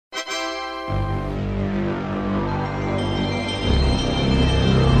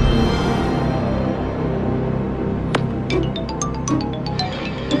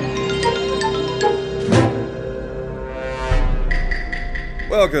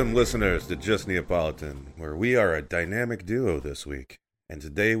Welcome, listeners, to Just Neapolitan, where we are a dynamic duo this week. And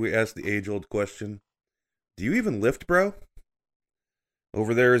today we ask the age-old question, do you even lift, bro?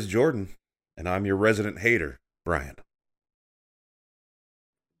 Over there is Jordan, and I'm your resident hater, Brian.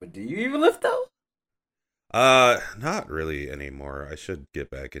 But do you even lift though? Not really anymore. I should get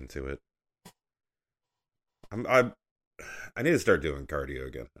back into it. I need to start doing cardio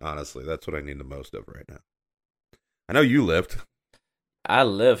again. Honestly, that's what I need the most of right now. I know you lift. I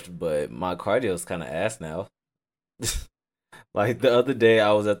lift, but my cardio's kind of ass now. Like the other day,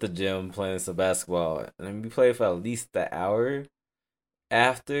 I was at the gym playing some basketball, and we played for at least an hour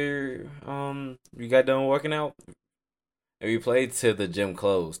after we got done working out, and we played till the gym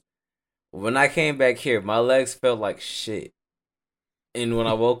closed. When I came back here, my legs felt like shit, and when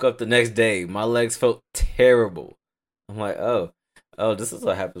I woke up the next day, my legs felt terrible. I'm like, oh, this is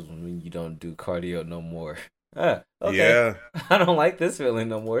what happens when you don't do cardio no more. Okay. Yeah. I don't like this feeling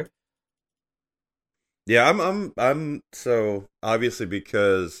no more. Yeah, I'm so obviously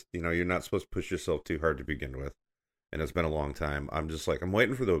because, you're not supposed to push yourself too hard to begin with. And it's been a long time. I'm just like, I'm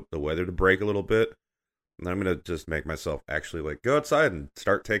waiting for the weather to break a little bit. And I'm going to just make myself actually like go outside and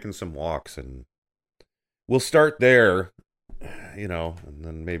start taking some walks, and we'll start there, and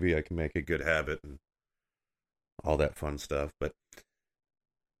then maybe I can make a good habit and all that fun stuff. But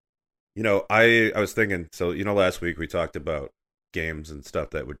I was thinking, so last week we talked about games and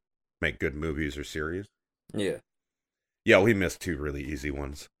stuff that would make good movies or series. Yeah. Yeah, we missed two really easy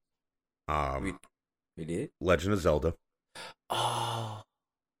ones. We did? Legend of Zelda. Oh.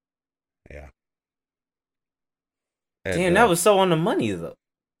 Yeah. Damn, that was so on the money though.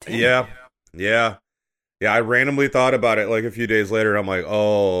 Damn. Yeah. I randomly thought about it like a few days later. I'm like,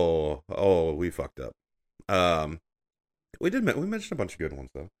 oh, we fucked up. We mentioned a bunch of good ones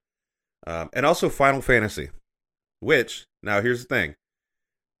though. And also Final Fantasy, which, now here's the thing.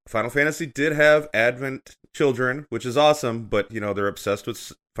 Final Fantasy did have Advent children, which is awesome, but, they're obsessed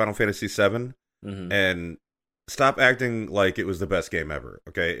with Final Fantasy VII, and stop acting like it was the best game ever,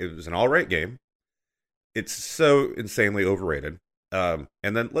 okay? It was an alright game. It's so insanely overrated. And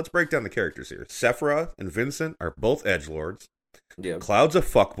then let's break down the characters here. Sephiroth and Vincent are both edgelords. Yeah. Cloud's a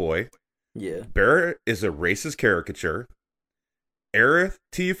fuckboy. Yeah. Barret is a racist caricature. Aerith,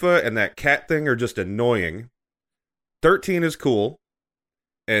 Tifa, and that cat thing are just annoying. 13 is cool.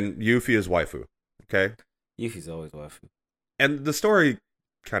 And Yuffie is waifu. Okay? Yuffie's always waifu. And the story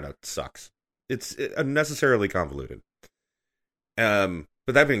kind of sucks. It's unnecessarily convoluted. But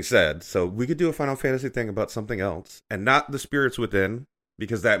that being said, so we could do a Final Fantasy thing about something else, and not The Spirits Within,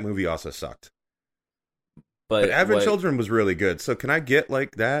 because that movie also sucked. But Advent Children was really good. So can I get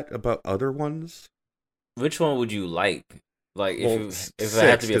like that about other ones? Which one would you like? Like, if six, it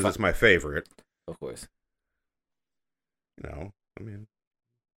had to be because it's my favorite. Of course. I mean,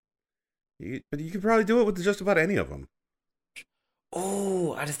 but you could probably do it with just about any of them.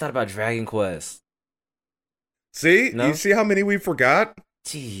 Oh, I just thought about Dragon Quest. See? No? You see how many we forgot?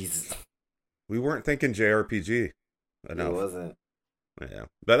 Jeez. We weren't thinking JRPG enough. It wasn't. Yeah.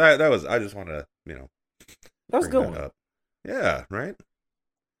 But that was, I just want to, that was good. Up. Yeah, right?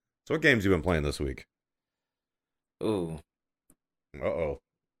 So what games you been playing this week? Ooh. Uh-oh.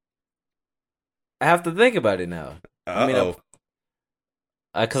 I have to think about it now. Uh-oh.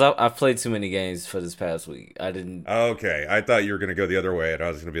 Because I've played too many games for this past week. I didn't... Okay, I thought you were going to go the other way, and I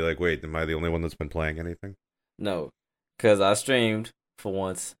was going to be like, wait, am I the only one that's been playing anything? No, because I streamed for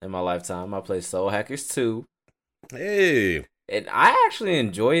once in my lifetime. I played Soul Hackers 2. Hey! And I actually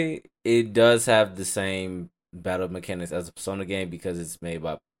enjoy it. It does have the same battle mechanics as a Persona game because it's made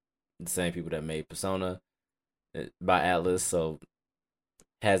by the same people that made Persona, by Atlus, so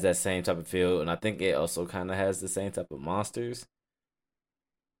has that same type of feel. And I think it also kind of has the same type of monsters.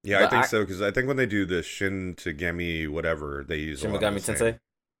 Yeah, but I think so, because I think when they do the Shin Tagami whatever, they use Shin Megami Tensei?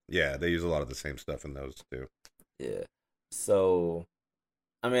 Yeah, they use a lot of the same stuff in those, too. Yeah. So,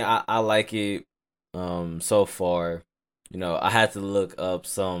 I mean, I like it so far. I had to look up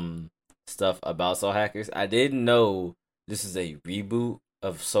some stuff about Soul Hackers. I didn't know this is a reboot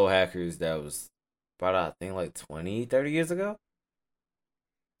of Soul Hackers that was brought out, I think, like 20, 30 years ago.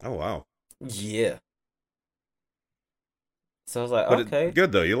 Oh, wow. Yeah. So I was like, but okay.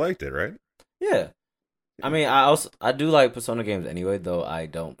 Good, though. You liked it, right? Yeah. I mean, I do like Persona games anyway, though I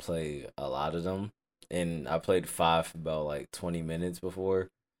don't play a lot of them. And I played 5 for about, like, 20 minutes before.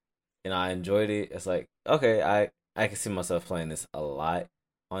 And I enjoyed it. It's like, okay, I can see myself playing this a lot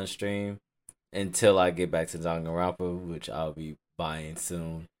on stream until I get back to Danganronpa, which I'll be buying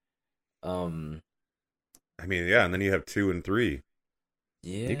soon. I mean, yeah, and then you have 2 and 3.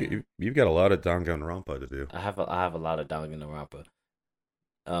 Yeah, you've got a lot of Danganronpa to do. I have a lot of Danganronpa.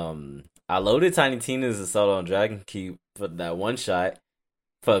 I loaded Tiny Tina's Assault on Dragon Keep for that one shot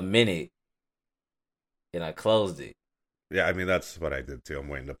for a minute, and I closed it. Yeah, I mean that's what I did too. I'm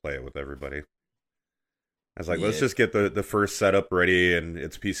waiting to play it with everybody. I was like, let's Yeah. just get the first setup ready, and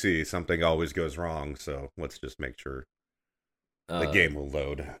it's PC. Something always goes wrong, so let's just make sure the Uh, game will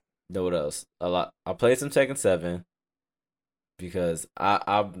load. know what else? A lot. I played some Tekken 7 because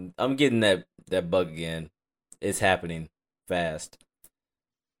I'm getting that bug again. It's happening fast,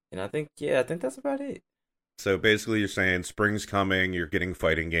 and I think that's about it. So basically, you're saying spring's coming. You're getting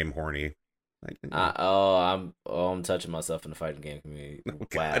fighting game horny. Like, I'm touching myself in the fighting game community. oh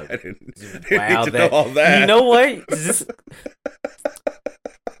Wow, God, I didn't wow, need to know all that. you know what?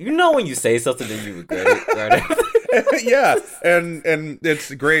 You know when you say something and you regret it, right? Yeah, and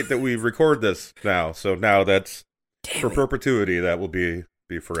it's great that we record this now. So now that's Damn for it! perpetuity. That will be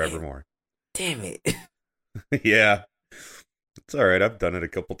forevermore. Damn it! Yeah, it's all right. I've done it a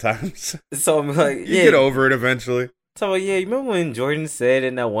couple times. So I'm like, You yeah. get over it eventually. So yeah, you remember when Jordan said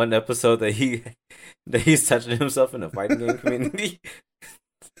in that one episode that he's touching himself in the fighting game community?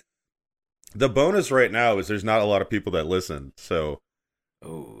 The bonus right now is there's not a lot of people that listen. So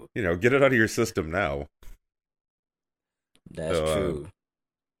Oh, get it out of your system now. that's So, true.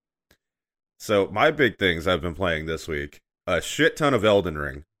 So my big things I've been playing this week, a shit ton of Elden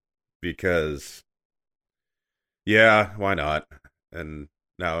Ring, because yeah, why not? And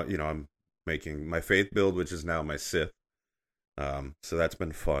now I'm making my Faith build, which is now my Sith. So that's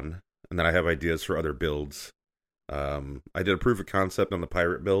been fun. And then I have ideas for other builds. I did a proof of concept on the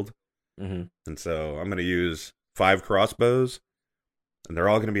pirate build, Mm-hmm. and so I'm gonna use 5 crossbows, and they're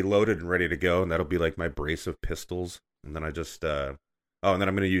all gonna be loaded and ready to go, and that'll be like my brace of pistols. And then I just and then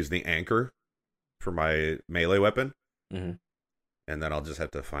I'm gonna use the anchor for my melee weapon, Mm-hmm. and then I'll just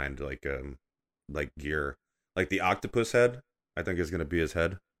have to find like gear, like the octopus head. I think is gonna be his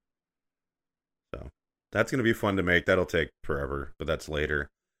head. So that's gonna be fun to make. That'll take forever, but that's later.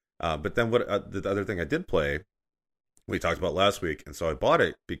 But then the other thing I did play, we talked about last week, and so I bought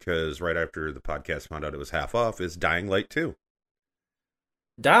it because right after the podcast found out it was half off. Is Dying Light 2.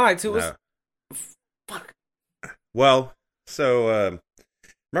 Dying Light 2 was Uh, fuck. well, so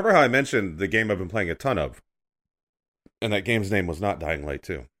remember how I mentioned the game I've been playing a ton of, and that game's name was not Dying Light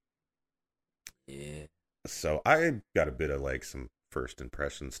 2. Yeah. So I got a bit of like some first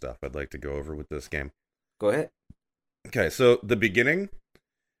impression stuff I'd like to go over with this game. Go ahead. Okay, so the beginning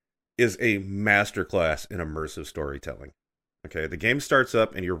is a masterclass in immersive storytelling. Okay, the game starts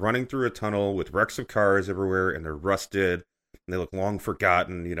up and you're running through a tunnel with wrecks of cars everywhere, and they're rusted and they look long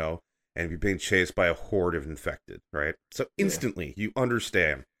forgotten, and you're being chased by a horde of infected, right? So instantly you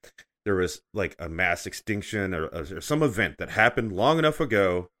understand there was like a mass extinction or some event that happened long enough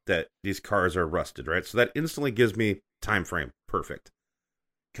ago that these cars are rusted, right? So that instantly gives me time frame perfect.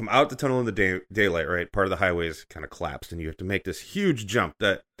 Come out the tunnel in the daylight, right? Part of the highway is kind of collapsed, and you have to make this huge jump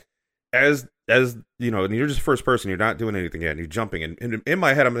that as and you're just first person, you're not doing anything yet, and you're jumping, and in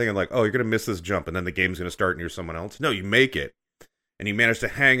my head I'm thinking like, oh, you're gonna miss this jump and then the game's gonna start and you're someone else. No, you make it and you manage to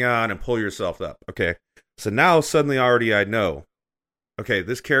hang on and pull yourself up. Okay, so now suddenly already I know, okay,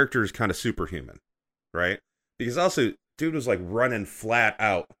 this character is kind of superhuman, right? Because also dude was like running flat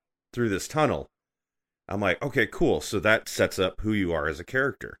out through this tunnel. I'm like, okay, cool, so that sets up who you are as a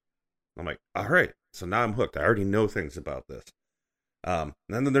character. I'm like, all right, so now I'm hooked. I already know things about this. And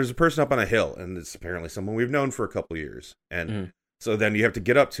then there's a person up on a hill, and it's apparently someone we've known for a couple years. And so then you have to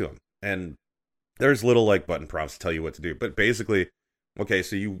get up to him, and there's little like button prompts to tell you what to do. But basically, okay,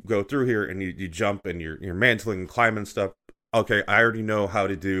 so you go through here and you jump and you're mantling and climbing stuff. Okay, I already know how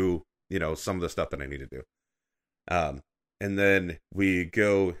to do some of the stuff that I need to do. And then we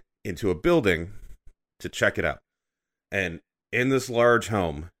go into a building to check it out, and in this large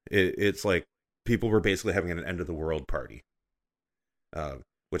home, it's like people were basically having an end of the world party.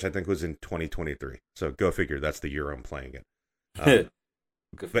 Which I think was in 2023. So go figure, that's the year I'm playing it.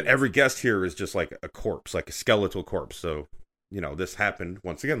 But every guest here is just like a corpse, like a skeletal corpse. So, this happened,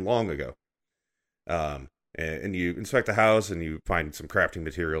 once again, long ago. And you inspect the house and you find some crafting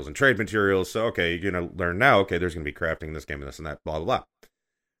materials and trade materials. So, okay, you're going to learn now, okay, there's going to be crafting in this game and this and that, blah, blah, blah.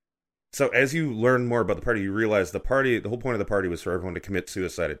 So as you learn more about the party, you realize the whole point of the party was for everyone to commit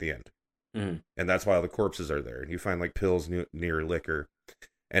suicide at the end. And that's why all the corpses are there. And you find like pills near liquor.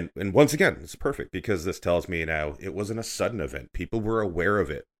 And once again, it's perfect because this tells me now it wasn't a sudden event. People were aware of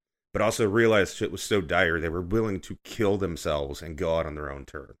it, but also realized shit was so dire they were willing to kill themselves and go out on their own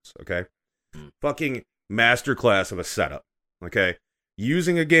terms. Okay? Fucking masterclass of a setup. Okay?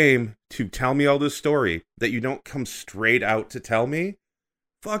 Using a game to tell me all this story that you don't come straight out to tell me.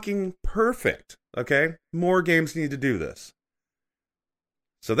 Fucking perfect. Okay? More games need to do this.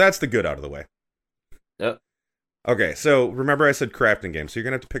 So that's the good out of the way. Yep. Okay, so remember I said crafting game, so you're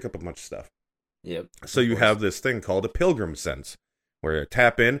going to have to pick up a bunch of stuff. Yep. So you have this thing called a pilgrim sense, where you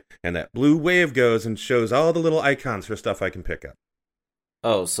tap in, and that blue wave goes and shows all the little icons for stuff I can pick up.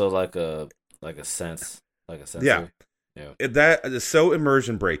 Oh, so like a sense, like a sensor. Yeah. Yeah. That is so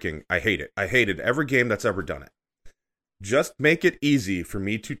immersion breaking. I hate it. I hated every game that's ever done it. Just make it easy for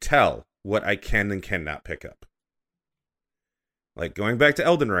me to tell what I can and cannot pick up. Like going back to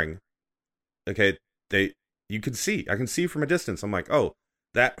Elden Ring, okay, you can see. I can see from a distance. I'm like, oh,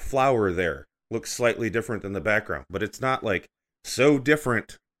 that flower there looks slightly different than the background, but it's not like so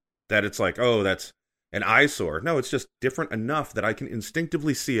different that it's like, oh, that's an eyesore. No, it's just different enough that I can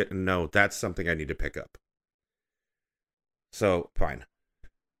instinctively see it and know that's something I need to pick up. So, fine.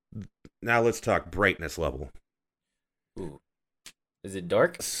 Now let's talk brightness level. Ooh. Is it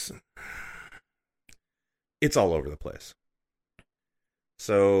dark? It's all over the place.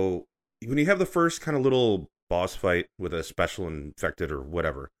 So, when you have the first kind of little boss fight with a special infected or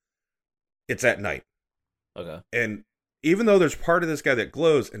whatever, it's at night. Okay. And even though there's part of this guy that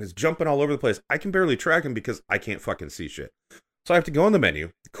glows and is jumping all over the place, I can barely track him because I can't fucking see shit. So I have to go in the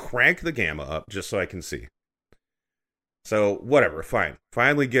menu, crank the gamma up just so I can see. So, whatever, fine.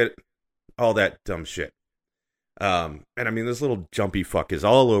 Finally get all that dumb shit. And I mean, this little jumpy fuck is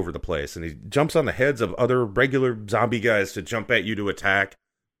all over the place, and he jumps on the heads of other regular zombie guys to jump at you to attack.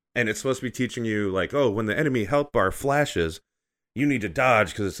 And it's supposed to be teaching you, like, oh, when the enemy health bar flashes, you need to dodge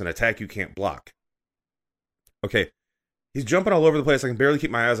because it's an attack you can't block. Okay, he's jumping all over the place. I can barely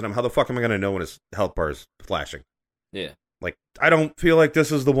keep my eyes on him. How the fuck am I going to know when his health bar is flashing? Yeah. Like, I don't feel like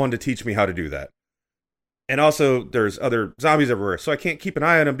this is the one to teach me how to do that. And also, there's other zombies everywhere, so I can't keep an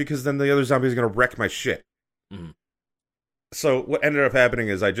eye on him because then the other zombies are going to wreck my shit. Mm-hmm. So what ended up happening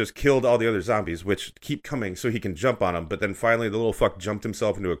is I just killed all the other zombies, which keep coming so he can jump on them. But then finally the little fuck jumped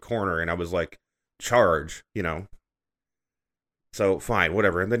himself into a corner, and I was like, charge, you know. So fine,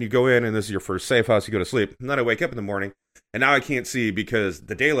 whatever. And then you go in, and this is your first safe house. You go to sleep. And then I wake up in the morning, and now I can't see because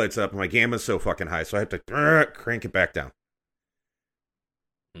the daylight's up, and my gamma's so fucking high. So I have to crank it back down.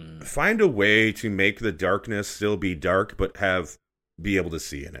 Find a way to make the darkness still be dark, but be able to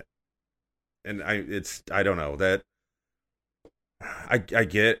see in it. And I don't know that. I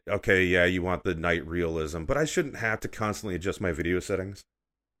get, okay, yeah, you want the night realism, but I shouldn't have to constantly adjust my video settings.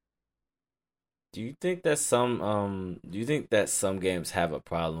 Do you think that some games have a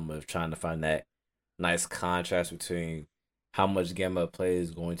problem with trying to find that nice contrast between how much gamma a player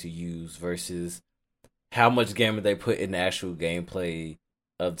is going to use versus how much gamma they put in the actual gameplay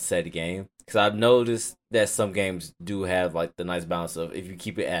of said game? Because I've noticed that some games do have like the nice balance of if you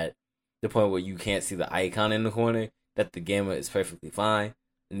keep it at the point where you can't see the icon in the corner, that the gamma is perfectly fine.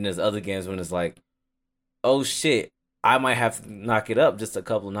 And there's other games when it's like, oh shit, I might have to knock it up just a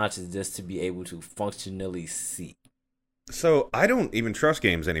couple of notches just to be able to functionally see. So I don't even trust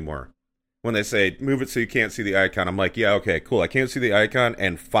games anymore. When they say, move it so you can't see the icon, I'm like, yeah, okay, cool. I can't see the icon,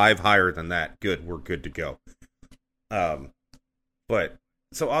 and 5 higher than that. Good, we're good to go. But,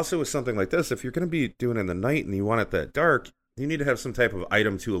 so also with something like this, if you're going to be doing it in the night and you want it that dark, you need to have some type of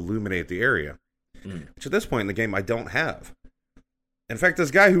item to illuminate the area. Which at this point in the game, I don't have. In fact, this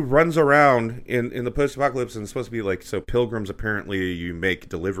guy who runs around in the post-apocalypse and is supposed to be like, so pilgrims, apparently you make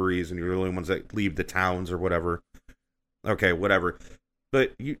deliveries and you're the only ones that leave the towns or whatever. Okay, whatever.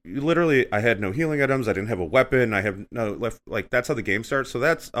 But you literally, I had no healing items, I didn't have a weapon, I have no left, like, that's how the game starts. So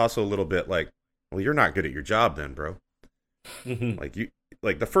that's also a little bit like, well, you're not good at your job then, bro.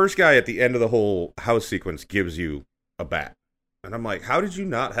 Like the first guy at the end of the whole house sequence gives you a bat. And I'm like, how did you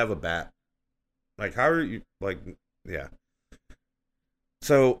not have a bat? Like, how are you, like, yeah.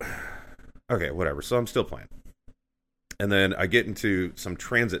 So, okay, whatever. So I'm still playing. And then I get into some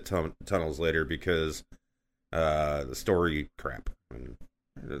transit tunnels later because the story crap. And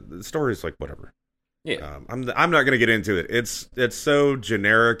the story is like, whatever. Yeah. I'm not going to get into it. It's so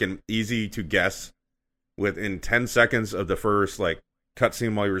generic and easy to guess within 10 seconds of the first, like,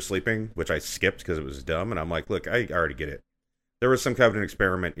 cutscene while you were sleeping, which I skipped because it was dumb. And I'm like, look, I already get it. There was some kind of an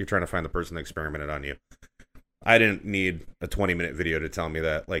experiment. You're trying to find the person that experimented on you. I didn't need a 20-minute video to tell me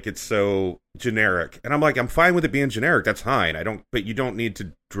that. Like, it's so generic. And I'm like, I'm fine with it being generic. That's fine. But you don't need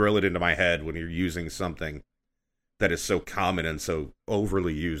to drill it into my head when you're using something that is so common and so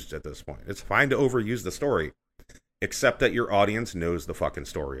overly used at this point. It's fine to overuse the story, except that your audience knows the fucking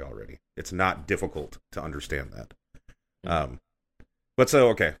story already. It's not difficult to understand that. But so,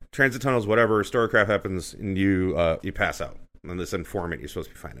 okay, transit tunnels, whatever, story crap happens, and you pass out. And this informant you're supposed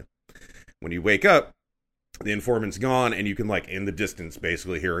to be finding. When you wake up, the informant's gone, and you can, like, in the distance,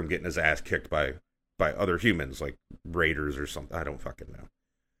 basically hear him getting his ass kicked by other humans, like raiders or something. I don't fucking know.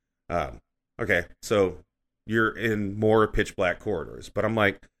 Okay, so you're in more pitch black corridors, but I'm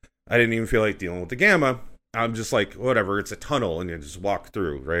like, I didn't even feel like dealing with the gamma. I'm just like, whatever, it's a tunnel, and you just walk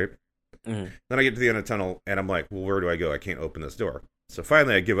through, right? Mm-hmm. Then I get to the end of the tunnel, and I'm like, well, where do I go? I can't open this door. So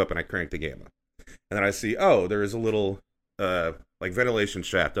finally, I give up, and I crank the gamma. And then I see, oh, there is a little, like, ventilation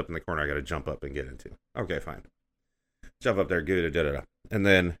shaft up in the corner I got to jump up and get into. Okay, fine. Jump up there, good, da-da-da. And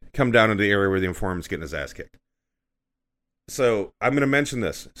then come down into the area where the informant's getting his ass kicked. So I'm going to mention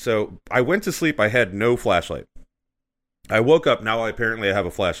this. So I went to sleep, I had no flashlight. I woke up, now apparently I have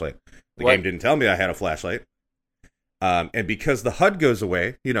a flashlight. The game didn't tell me I had a flashlight. And because the HUD goes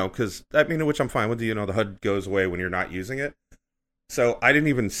away, because, which I'm fine with, the HUD goes away when you're not using it. So I didn't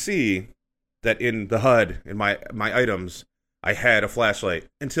even see that in the HUD, in my items, I had a flashlight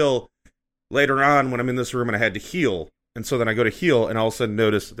until later on when I'm in this room and I had to heal. And so then I go to heal and all of a sudden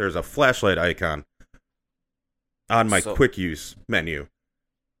notice there's a flashlight icon on my quick use menu.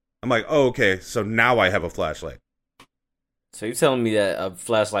 I'm like, oh, okay, so now I have a flashlight. So you're telling me that a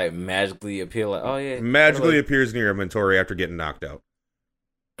flashlight magically appears? Like, oh yeah, magically appears in your inventory after getting knocked out.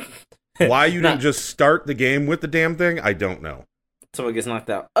 Why you didn't just start the game with the damn thing, I don't know. Someone gets knocked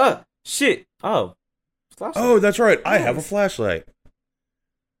out. Shit. Oh, flashlight. Oh, that's right. I have a flashlight.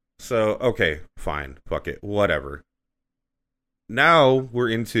 So, okay, fine. Fuck it. Whatever. Now we're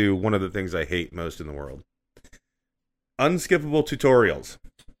into one of the things I hate most in the world. Unskippable tutorials.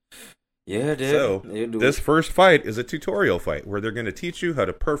 Yeah, dude. So, this first fight is a tutorial fight where they're going to teach you how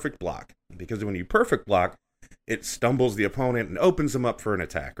to perfect block. Because when you perfect block, it stumbles the opponent and opens them up for an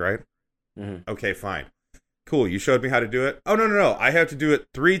attack, right? Mm-hmm. Okay, fine. Cool, you showed me how to do it? Oh, no. I have to do it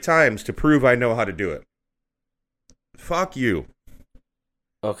 3 times to prove I know how to do it. Fuck you.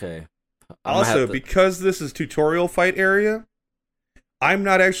 Okay. Also, because this is tutorial fight area, I'm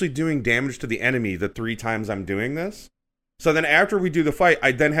not actually doing damage to the enemy the 3 times I'm doing this. So then after we do the fight,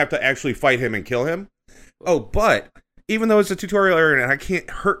 I then have to actually fight him and kill him. Oh, but even though it's a tutorial area and I can't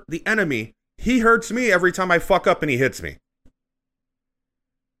hurt the enemy, he hurts me every time I fuck up and he hits me.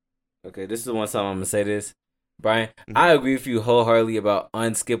 Okay, this is the one time I'm going to say this. Brian, I agree with you wholeheartedly about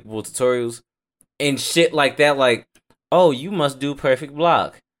unskippable tutorials and shit like that. Like, oh, you must do perfect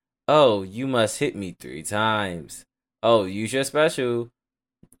block. Oh, you must hit me 3 times. Oh, use your special.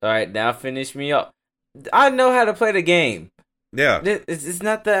 All right, now finish me up. I know how to play the game. Yeah. It's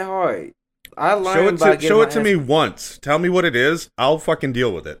not that hard. I learned show it to me once. Tell me what it is. I'll fucking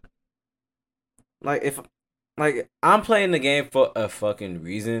deal with it. Like, I'm playing the game for a fucking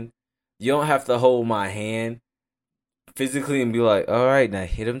reason. You don't have to hold my hand physically and be like, all right, now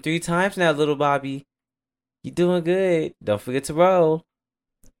hit him 3 times now, little Bobby. You doing good. Don't forget to roll.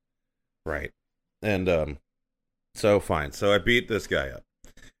 Right. And, so fine. So I beat this guy up.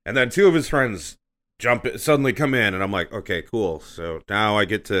 And then 2 of his friends suddenly come in, and I'm like, okay, cool. So now I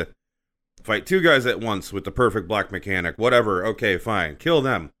get to fight 2 guys at once with the perfect block mechanic. Whatever. Okay, fine. Kill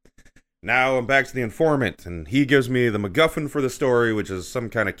them. Now I'm back to the informant, and he gives me the MacGuffin for the story, which is some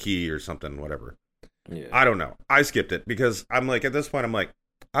kind of key or something, whatever. Yeah. I don't know. I skipped it because I'm like, at this point, I'm like,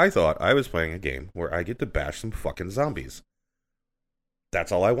 I thought I was playing a game where I get to bash some fucking zombies.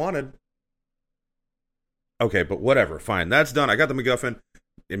 That's all I wanted. Okay, but whatever. Fine. That's done. I got the MacGuffin.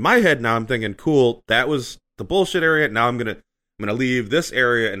 In my head now, I'm thinking, cool, that was the bullshit area. Now I'm gonna leave this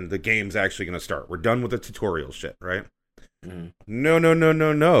area, and the game's actually gonna start. We're done with the tutorial shit, right? Mm-hmm.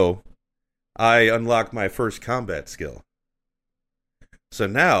 No. I unlocked my first combat skill. So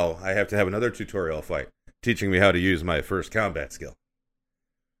now I have to have another tutorial fight teaching me how to use my first combat skill.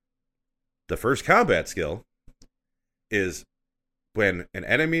 The first combat skill is when an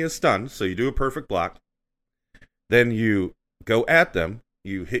enemy is stunned, so you do a perfect block, then you go at them,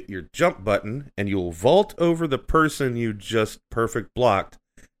 you hit your jump button, and you'll vault over the person you just perfect blocked,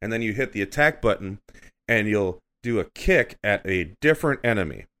 and then you hit the attack button, and you'll do a kick at a different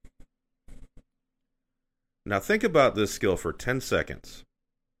enemy. Now think about this skill for 10 seconds.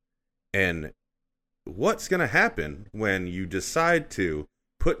 And what's going to happen when you decide to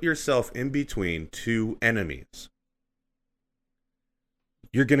put yourself in between 2 enemies?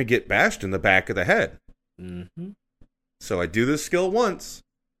 You're going to get bashed in the back of the head. Mm-hmm. So I do this skill once,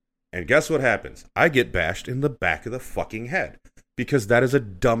 and guess what happens? I get bashed in the back of the fucking head. Because that is a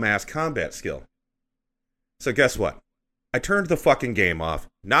dumbass combat skill. So guess what? I turned the fucking game off.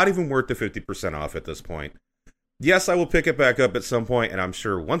 Not even worth the 50% off at this point. Yes, I will pick it back up at some point, and I'm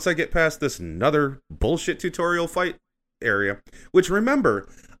sure once I get past this another bullshit tutorial fight area, which remember,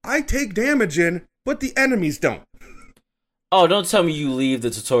 I take damage in, but the enemies don't. Oh, don't tell me you leave the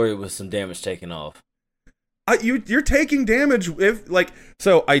tutorial with some damage taken off. You're taking damage if like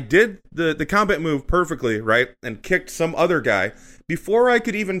so I did the combat move perfectly, right? And kicked some other guy before I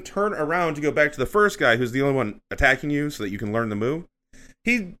could even turn around to go back to the first guy who's the only one attacking you so that you can learn the move.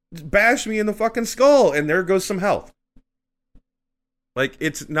 He bashed me in the fucking skull and there goes some health. Like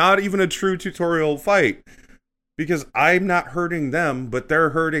it's not even a true tutorial fight because I'm not hurting them, but they're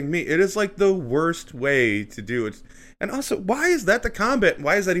hurting me. It is like the worst way to do it. And also, why is that the combat?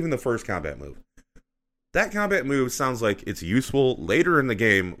 Why is that even the first combat move? That combat move sounds like it's useful later in the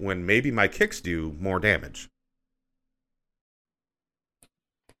game when maybe my kicks do more damage.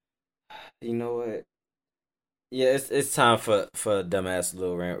 You know what? Yeah, it's time for a dumbass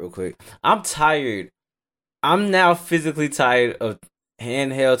little rant real quick. I'm tired. I'm now physically tired of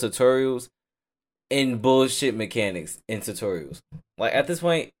handheld tutorials and bullshit mechanics in tutorials. Like at this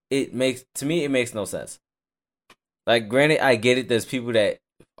point, it makes no sense. Like granted, I get it. There's people that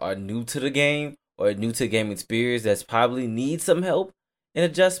are new to the game or new to game experience that's probably need some help and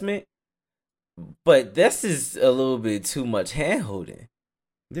adjustment. But this is a little bit too much hand holding.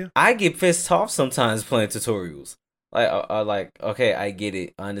 Yeah, I get pissed off sometimes playing tutorials. Like, okay, I get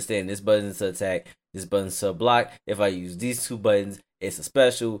it. I understand this button's to attack, this button's to block. If I use these two buttons, it's a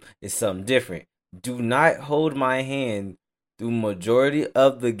special. It's something different. Do not hold my hand through majority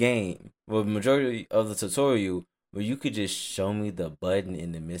of the game, or majority of the tutorial, where you could just show me the button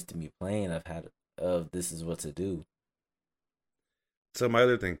in the midst of me playing. This is what to do. so my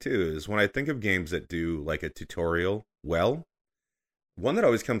other thing too is when I think of games that do like a tutorial well, one that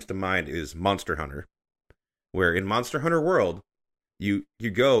always comes to mind is Monster Hunter, where in Monster Hunter World, you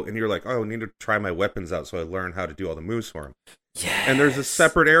go and you're like, oh, I need to try my weapons out so I learn how to do all the moves for them. Yes. And there's a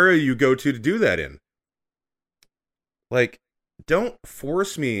separate area you go to do that in. Like, don't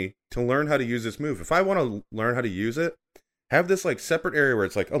force me to learn how to use this move. If I want to learn how to use it, have this like separate area where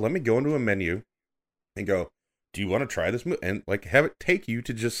it's like, oh, let me go into a menu and go, do you want to try this move? And like have it take you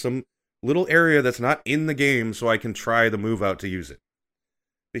to just some little area that's not in the game so I can try the move out to use it.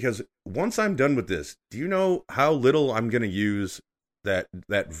 Because once I'm done with this, do you know how little I'm going to use that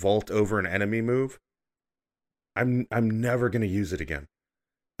vault over an enemy move? I'm never going to use it again.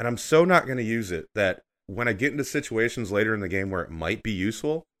 And I'm so not going to use it that when I get into situations later in the game where it might be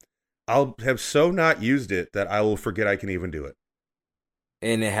useful, I'll have so not used it that I will forget I can even do it.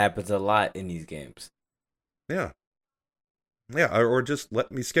 And it happens a lot in these games. Yeah. Yeah, or just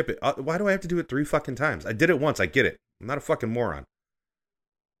let me skip it. Why do I have to do it 3 fucking times? I did it once. I get it. I'm not a fucking moron.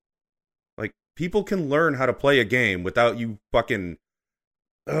 Like, people can learn how to play a game without you fucking...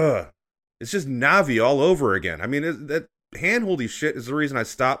 It's just Navi all over again. I mean, that handholdy shit is the reason I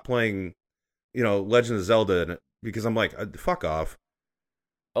stopped playing, Legend of Zelda, because I'm like, fuck off.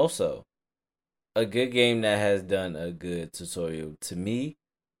 Also, a good game that has done a good tutorial to me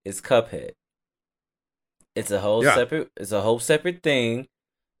is Cuphead. It's a whole separate thing.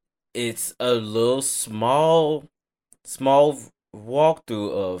 It's a little small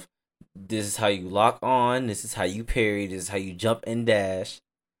walkthrough of this is how you lock on, this is how you parry, this is how you jump and dash,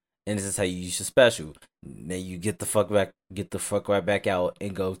 and this is how you use your special. Then you get the fuck right back out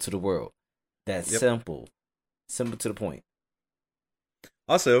and go to the world. That's simple to the point.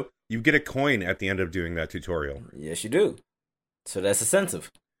 Also, you get a coin at the end of doing that tutorial. Yes, you do. So that's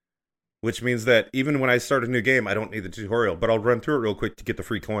incentive. Which means that even when I start a new game, I don't need the tutorial, but I'll run through it real quick to get the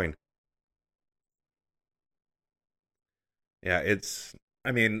free coin. Yeah,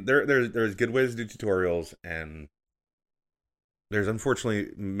 there's good ways to do tutorials, and there's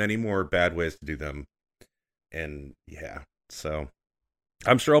unfortunately many more bad ways to do them. And yeah, so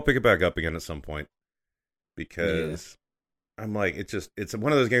I'm sure I'll pick it back up again at some point because I'm like, it's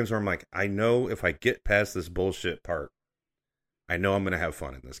one of those games where I'm like, I know if I get past this bullshit part, I know I'm going to have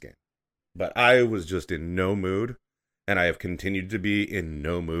fun in this game. But I was just in no mood, and I have continued to be in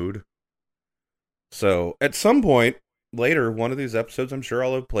no mood. So at some point later, one of these episodes, I'm sure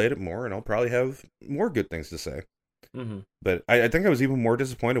I'll have played it more, and I'll probably have more good things to say. Mm-hmm. But I think I was even more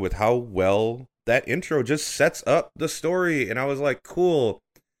disappointed with how well that intro just sets up the story. And I was like, cool,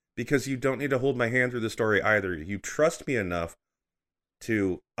 because you don't need to hold my hand through the story either. You trust me enough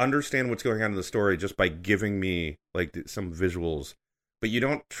to understand what's going on in the story just by giving me like some visuals. But you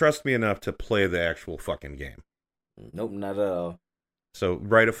don't trust me enough to play the actual fucking game. Nope, not at all. So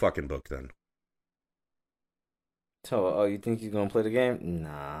write a fucking book then. So, you think you're gonna play the game?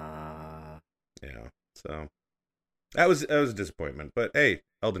 Nah. Yeah. So that was a disappointment. But hey,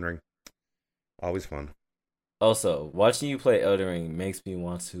 Elden Ring, always fun. Also, watching you play Elden Ring makes me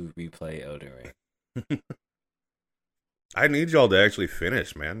want to replay Elden Ring. I need y'all to actually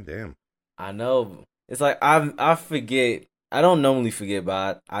finish, man. Damn. I know. It's like I forget. I don't normally forget,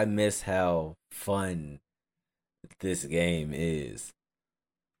 but I miss how fun this game is.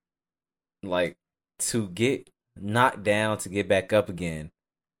 Like, to get knocked down to get back up again.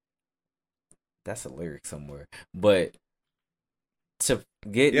 That's a lyric somewhere. But to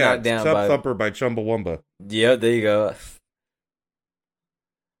get Yeah, knocked it's down Tub by, Thumper by Chumbawamba. yeah, there you go.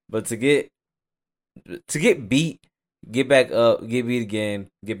 But to get beat, get back up, get beat again,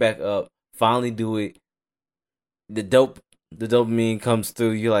 get back up, finally do it. The dopamine comes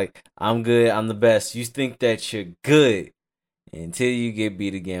through. You're like, I'm good, I'm the best. You think that you're good until you get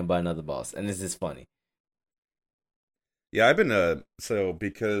beat again by another boss, and it's just funny. Yeah, I've been so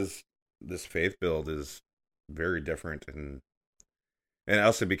because this faith build is very different and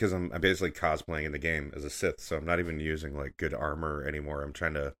also because I'm basically cosplaying in the game as a Sith, so I'm not even using like good armor anymore. I'm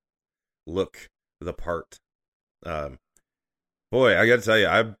trying to look the part. Um, Boy, I got to tell you,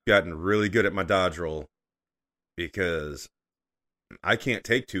 I've gotten really good at my dodge roll because I can't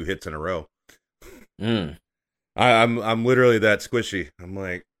take 2 hits in a row. Mm. I'm literally that squishy. I'm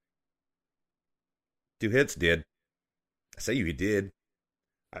like 2 hits did. I say you did.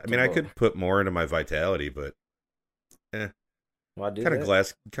 I mean, I could put more into my vitality, but Why do kind of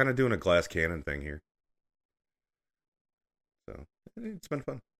that? doing a glass cannon thing here. So it's been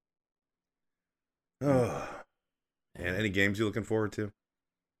fun. Oh, and any games you looking forward to?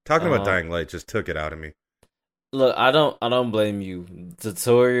 Talking about Uh, Dying Light just took it out of me. Look, I don't blame you.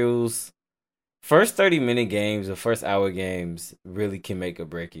 Tutorials, first 30-minute games or first hour games really can make or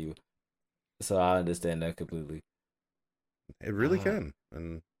break you. So I understand that completely. It really Uh, can.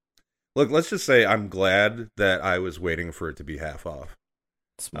 And look, let's just say I'm glad that I was waiting for it to be half off.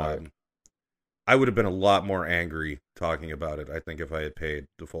 Smart. I would have been a lot more angry talking about it, I think, if I had paid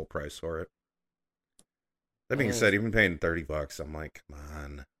the full price for it. That being Uh, said, even paying $30, I'm like, come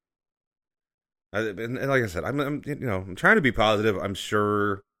on. And like I said, I'm trying to be positive. I'm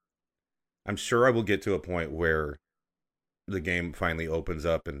sure I will get to a point where the game finally opens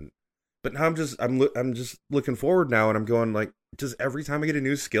up, but now I'm just looking forward now, and I'm going like, just every time I get a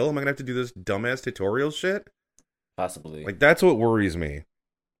new skill, am I gonna have to do this dumbass tutorial shit? Possibly. Like that's what worries me.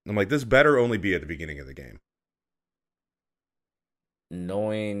 I'm like, this better only be at the beginning of the game.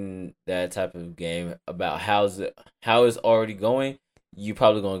 Knowing that type of game about how it's already going, you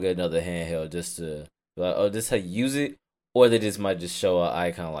probably gonna get another handheld just to be like, oh, this is how you use it, or they just might just show an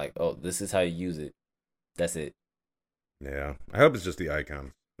icon like, oh, this is how you use it. That's it. Yeah, I hope it's just the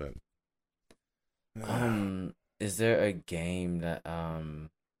icon, but Is there a game that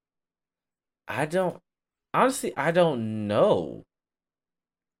I don't honestly I don't know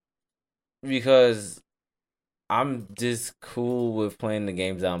because I'm just cool with playing the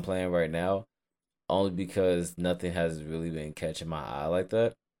games that I'm playing right now, only because nothing has really been catching my eye like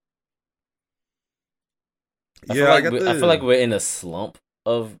that. yeah, I got I feel like the we're in a slump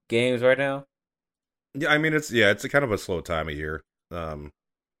of games right now. yeah. I mean, it's a kind of a slow time of year,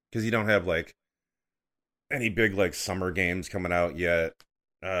 because you don't have like any big like summer games coming out yet.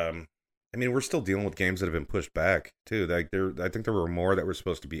 I mean, we're still dealing with games that have been pushed back too. I think there were more that were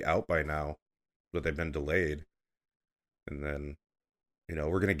supposed to be out by now, but they've been delayed. And then,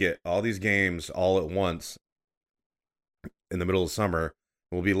 we're gonna get all these games all at once in the middle of summer.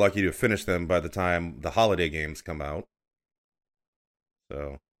 We'll be lucky to finish them by the time the holiday games come out.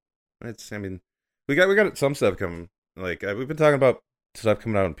 So, I mean, we got some stuff coming. Like we've been talking about stuff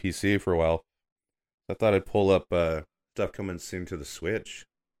coming out on PC for a while. I thought I'd pull up stuff coming soon to the Switch.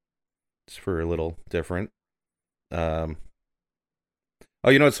 Just for a little different. Um, oh,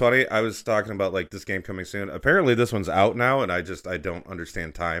 you know what's funny? I was talking about like this game coming soon. Apparently, this one's out now, and I don't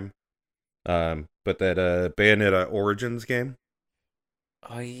understand time. But that Bayonetta Origins game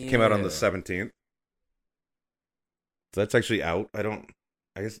Oh came out on the yeah. 17th. So that's actually out.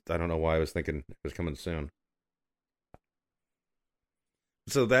 I guess I don't know why I was thinking it was coming soon.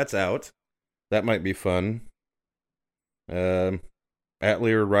 So that's out. That might be fun. Um,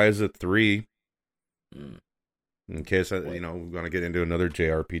 Atelier Ryza 3, Mm. in case we Wait. want to get into another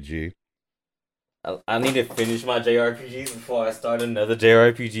JRPG. I need to finish my JRPGs before I start another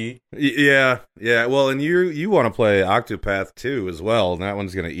JRPG. Yeah, yeah. Well, and you want to play Octopath 2 as well, and that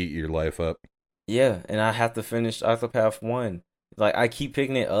one's gonna eat your life up. Yeah, and I have to finish Octopath 1. Like I keep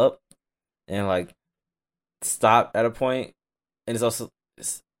picking it up and like stop at a point, and so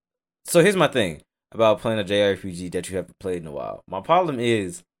here's my thing about playing a JRPG that you haven't played in a while. My problem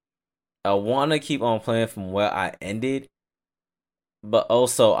is I want to keep on playing from where I ended, but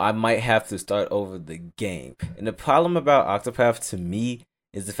also I might have to start over the game. And the problem about Octopath to me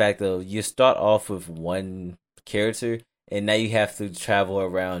is the fact that you start off with one character and now you have to travel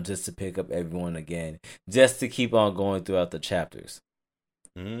around just to pick up everyone again, just to keep on going throughout the chapters.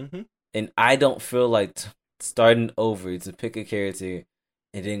 Mm-hmm. And I don't feel like starting over to pick a character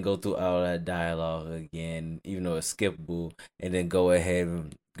and then go through all that dialogue again, even though it's skippable, and then go ahead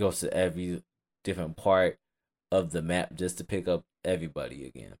and go to every different part of the map just to pick up everybody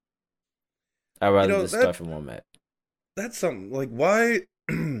again. I'd You rather know just start from one map. that's something like why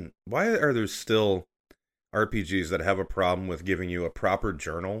why are there still RPGs that have a problem with giving you a proper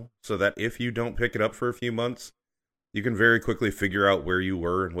journal so that if you don't pick it up for a few months, you can very quickly figure out where you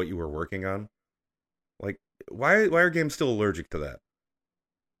were and what you were working on? Like why are games still allergic to that?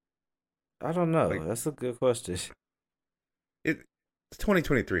 I don't know. Like That's a good question. it's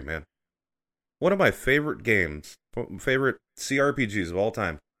 2023, man. One of my favorite games, favorite CRPGs of all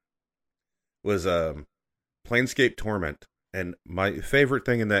time was Planescape Torment, and my favorite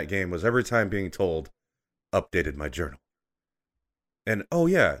thing in that game was every time being told updated my journal. And oh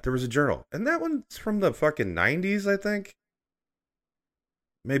yeah, there was a journal. And that one's from the fucking 90s, I think.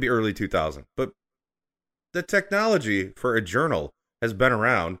 Maybe early 2000. But the technology for a journal has been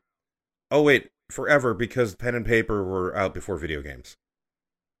around. Oh wait, forever because pen and paper were out before video games.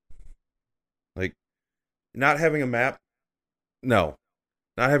 Like not having a map, no.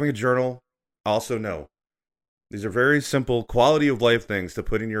 Not having a journal, also no. These are very simple quality of life things to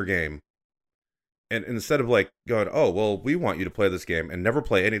put in your game. And instead of like going, oh, well, we want you to play this game and never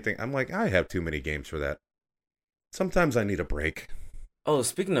play anything, I'm like, I have too many games for that. Sometimes I need a break. Oh,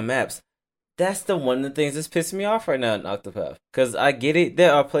 speaking of maps, that's the one of the things that's pissing me off right now in Octopath. Because I get it,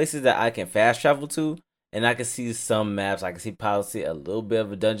 there are places that I can fast travel to, and I can see some maps. I can see possibly a little bit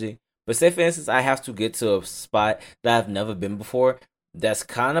of a dungeon. But say, for instance, I have to get to a spot that I've never been before that's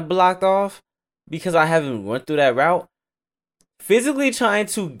kind of blocked off because I haven't went through that route. Physically trying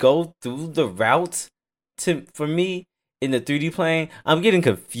to go through the route for me in the 3D plane, I'm getting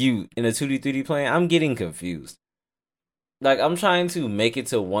confused. In the 2D 3D plane, I'm getting confused. Like, I'm trying to make it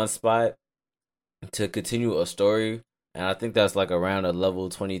to one spot to continue a story, and I think that's like around a level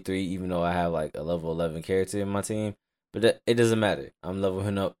 23, even though I have like a level 11 character in my team. But it doesn't matter. I'm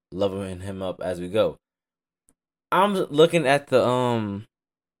leveling him up as we go. I'm looking at I'm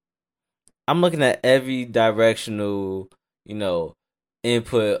looking at every directional, you know,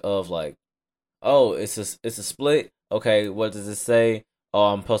 input of like, oh, it's a split. Okay, what does it say? Oh,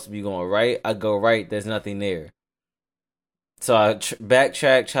 I'm supposed to be going right. I go right. There's nothing there. So I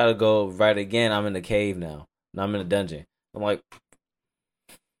backtrack, try to go right again. I'm in the cave now. Now I'm in a dungeon. I'm like,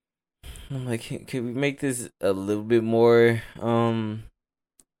 can we make this a little bit more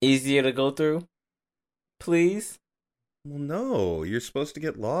easier to go through, please? Well, no, you're supposed to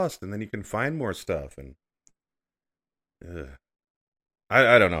get lost and then you can find more stuff. And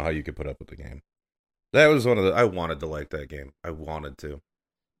I don't know how you could put up with the game. That was one of the. I wanted to like that game. I wanted to.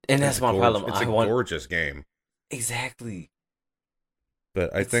 And that's my problem. It's a gorgeous game. Exactly.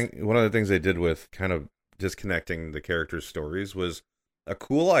 But I think one of the things they did with kind of disconnecting the characters' stories was a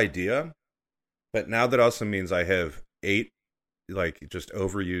cool idea. But now that also means I have 8 like just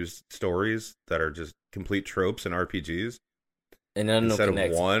overused stories that are just complete tropes in RPGs. And then instead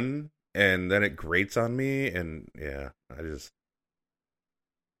of one, and then it grates on me, and yeah,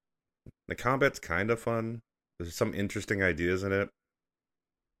 the combat's kind of fun. There's some interesting ideas in it,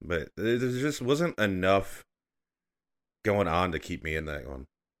 but there just wasn't enough going on to keep me in that one.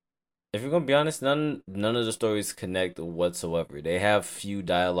 If you're gonna be honest, none of the stories connect whatsoever. They have few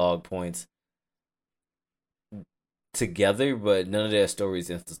dialogue points together, but none of their stories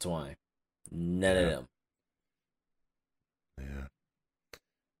intertwine. None of them.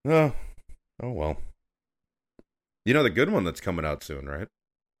 Yeah. Oh well. You know the good one that's coming out soon, right?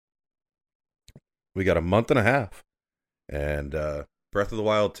 We got a month and a half, and Breath of the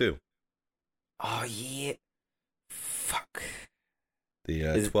Wild 2. Oh yeah. Fuck. The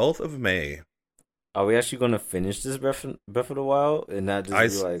 12th of May. Are we actually gonna finish this Breath of the Wild and not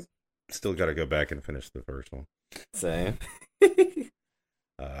just be like? Still got to go back and finish the first one. Same. I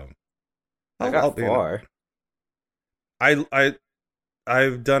got far.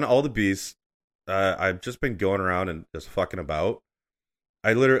 I've done all the beasts. I've just been going around and just fucking about.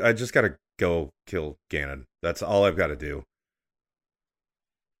 I just gotta go kill Ganon. That's all I've got to do.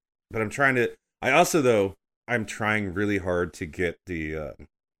 But I'm trying really hard to get the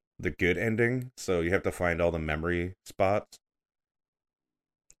good ending. So you have to find all the memory spots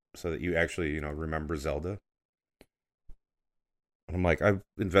so that you actually, remember Zelda. And I'm like, I've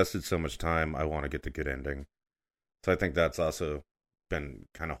invested so much time. I want to get the good ending. So I think that's also been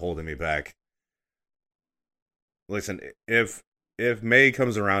kind of holding me back. Listen, if May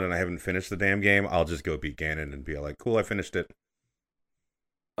comes around and I haven't finished the damn game, I'll just go beat Ganon and be like, cool, I finished it.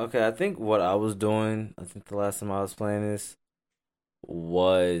 Okay, I think what I was doing, the last time I was playing this,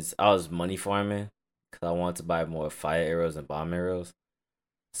 was I was money farming. because I wanted to buy more fire arrows and bomb arrows,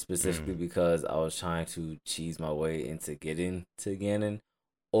 specifically because I was trying to cheese my way into getting to Ganon,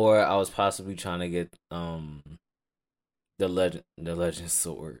 or I was possibly trying to get the legend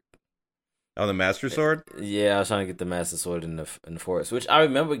sword. Oh, the Master Sword? Yeah, I was trying to get the Master Sword in the forest, which I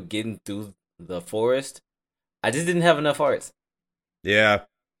remember getting through the forest. I just didn't have enough hearts. Yeah.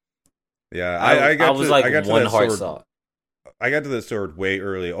 Yeah. I was like I got one to that heart sword. saw. I got to the sword way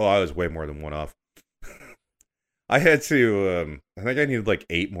early. Oh, I was way more than one off. I had to, I think I needed like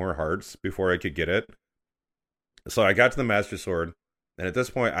 8 more hearts before I could get it. So I got to the Master Sword, and at this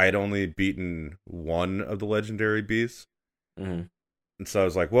point, I had only beaten one of the legendary beasts. Mm-hmm. And so I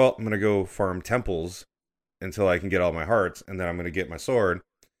was like, well, I'm going to go farm temples until I can get all my hearts, and then I'm going to get my sword.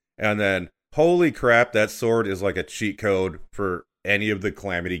 And then, holy crap, that sword is like a cheat code for any of the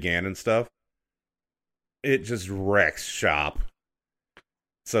Calamity Ganon stuff. It just wrecks shop.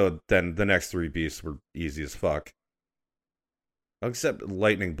 So then the next 3 beasts were easy as fuck. Except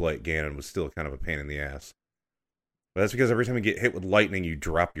Lightning Blight Ganon was still kind of a pain in the ass. But that's because every time you get hit with lightning, you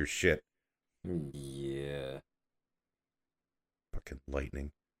drop your shit. Yeah. Fucking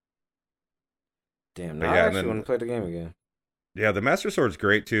lightning. Damn, now I actually want to play the game again. Yeah, the Master Sword's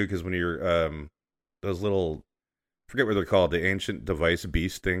great too, because when you're those little, I forget what they're called, the ancient device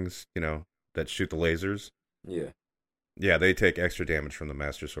beast things, you know, that shoot the lasers. Yeah. Yeah, they take extra damage from the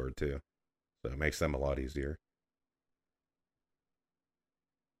Master Sword too. So it makes them a lot easier.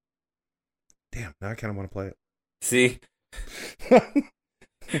 Damn, now I kind of want to play it. See?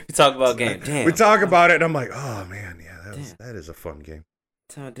 We talk about game. Damn. We talk about it, and I'm like, oh man, yeah, that is a fun game.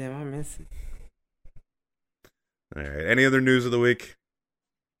 Damn, I miss it. All right. Any other news of the week?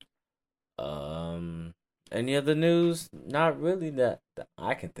 Any other news? Not really that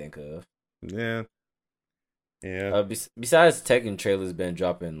I can think of. Yeah. Yeah. Besides Tekken trailers been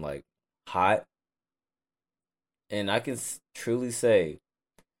dropping like hot, and I can truly say,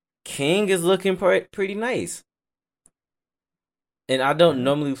 King is looking pretty nice. And I don't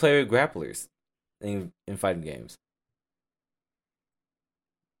normally play with grapplers in fighting games.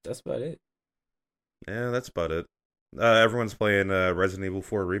 That's about it. Yeah, that's about it. Everyone's playing Resident Evil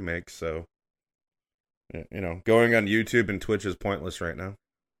 4 Remake, so you know, going on YouTube and Twitch is pointless right now.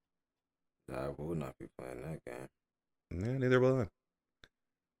 I will not be playing that game. Yeah, neither will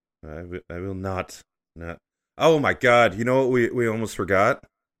I. I will not. Oh my god! You know what we almost forgot?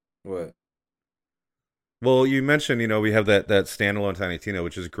 What? Well, you mentioned, you know, we have that standalone Tiny Tina,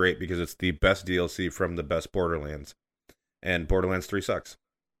 which is great because it's the best DLC from the best Borderlands, and Borderlands 3 sucks.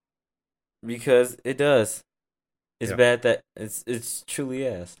 Because it does. It's bad that it's truly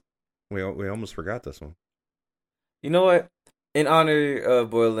ass. We almost forgot this one. You know what? In honor of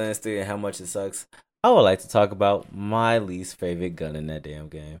Borderlands 3 and how much it sucks, I would like to talk about my least favorite gun in that damn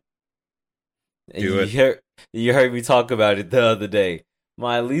game. You heard me talk about it the other day.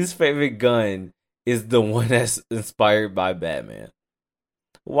 My least favorite gun is the one that's inspired by Batman.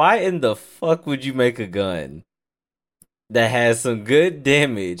 Why in the fuck would you make a gun that has some good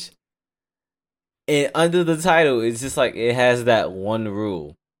damage, and under the title it's just like it has that one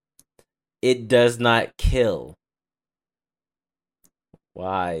rule: it does not kill?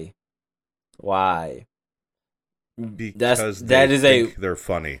 Why? Because they're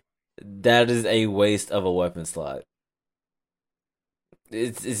funny. That is a waste of a weapon slot.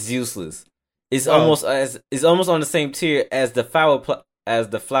 It's useless. It's almost on the same tier as the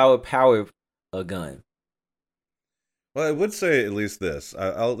flower power gun. Well, I would say at least this.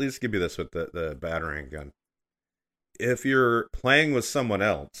 I'll at least give you this with the batarang gun. If you're playing with someone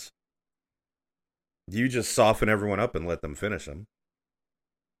else, you just soften everyone up and let them finish them.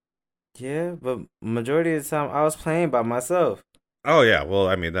 Yeah, but majority of the time I was playing by myself. Oh yeah, well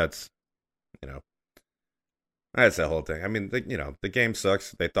I mean that's, you know, that's the whole thing. I mean, the game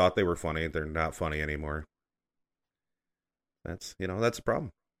sucks. They thought they were funny. They're not funny anymore. That's a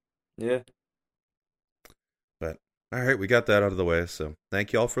problem. Yeah. But all right, we got that out of the way. So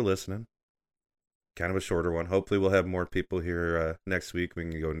thank you all for listening. Kind of a shorter one. Hopefully we'll have more people here next week. We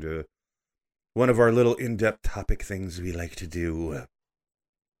can go into one of our little in-depth topic things we like to do.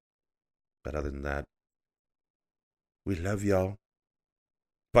 But other than that, we love y'all.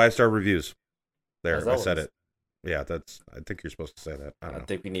 5-star reviews. There, I said it. Yeah, I think you're supposed to say that. I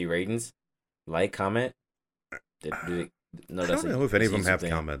think we need ratings. Like, comment. I don't know if any of them have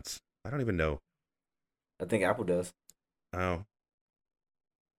comments. I don't even know. I think Apple does. Oh.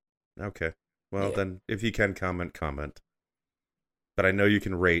 Okay. Well, then, if you can comment. But I know you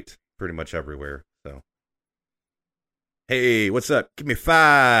can rate pretty much everywhere, so. Hey, what's up? Give me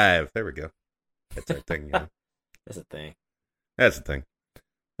 5. There we go. That's our thing, yeah. That's a thing. That's the thing.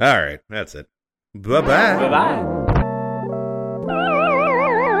 All right, that's it. Bye bye. Bye bye.